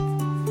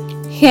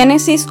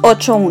Génesis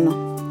 8:1.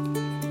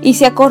 Y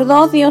se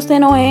acordó Dios de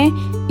Noé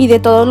y de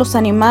todos los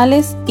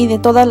animales y de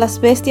todas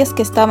las bestias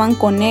que estaban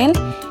con él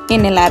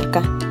en el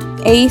arca.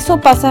 E hizo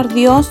pasar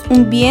Dios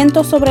un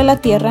viento sobre la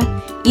tierra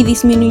y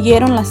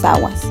disminuyeron las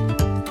aguas.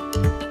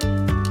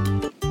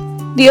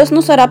 Dios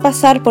nos hará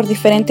pasar por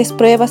diferentes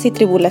pruebas y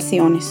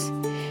tribulaciones,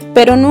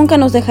 pero nunca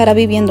nos dejará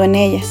viviendo en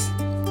ellas.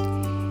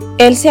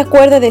 Él se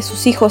acuerda de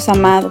sus hijos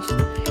amados.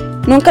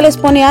 Nunca les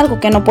pone algo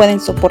que no pueden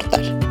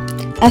soportar.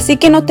 Así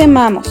que no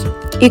temamos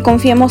y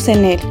confiemos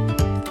en Él,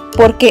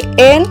 porque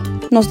Él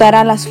nos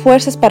dará las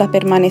fuerzas para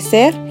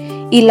permanecer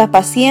y la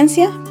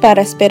paciencia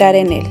para esperar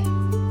en Él.